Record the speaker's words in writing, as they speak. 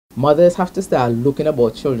Mothers have to start looking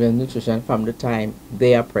about children's nutrition from the time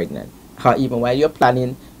they are pregnant. Or even while you're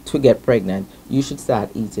planning to get pregnant, you should start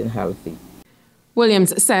eating healthy.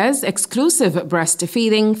 Williams says exclusive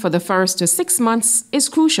breastfeeding for the first to 6 months is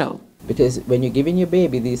crucial. Because when you're giving your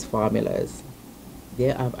baby these formulas, they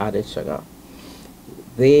have added sugar.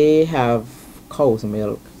 They have cow's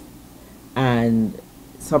milk, and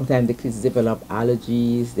sometimes the kids develop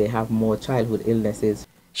allergies, they have more childhood illnesses.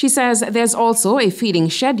 She says there's also a feeding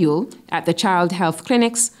schedule at the child health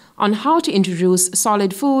clinics on how to introduce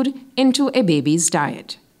solid food into a baby's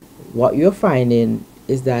diet. What you're finding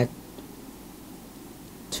is that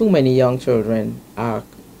too many young children are,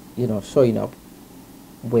 showing up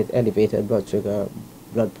with elevated blood sugar,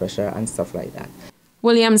 blood pressure, and stuff like that.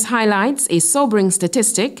 Williams highlights a sobering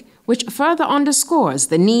statistic which further underscores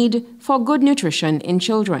the need for good nutrition in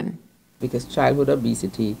children. Because childhood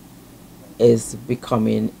obesity is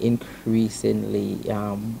becoming increasingly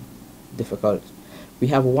difficult. We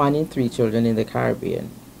have 1 in 3 children in the Caribbean,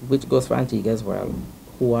 which goes for Antigua as well,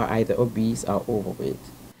 who are either obese or overweight.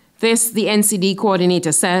 This, the NCD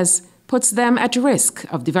coordinator says, puts them at risk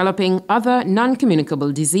of developing other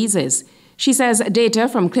non-communicable diseases. She says data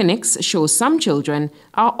from clinics show some children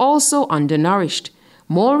are also undernourished.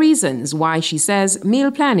 More reasons why she says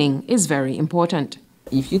meal planning is very important.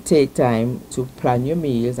 If you take time to plan your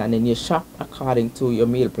meals and then you shop according to your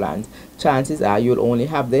meal plans, chances are you'll only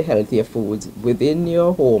have the healthier foods within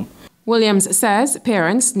your home. Williams says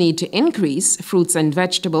parents need to increase fruits and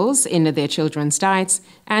vegetables in their children's diets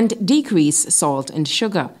and decrease salt and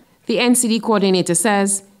sugar. The NCD coordinator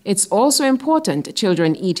says it's also important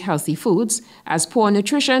children eat healthy foods as poor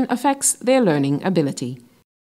nutrition affects their learning ability.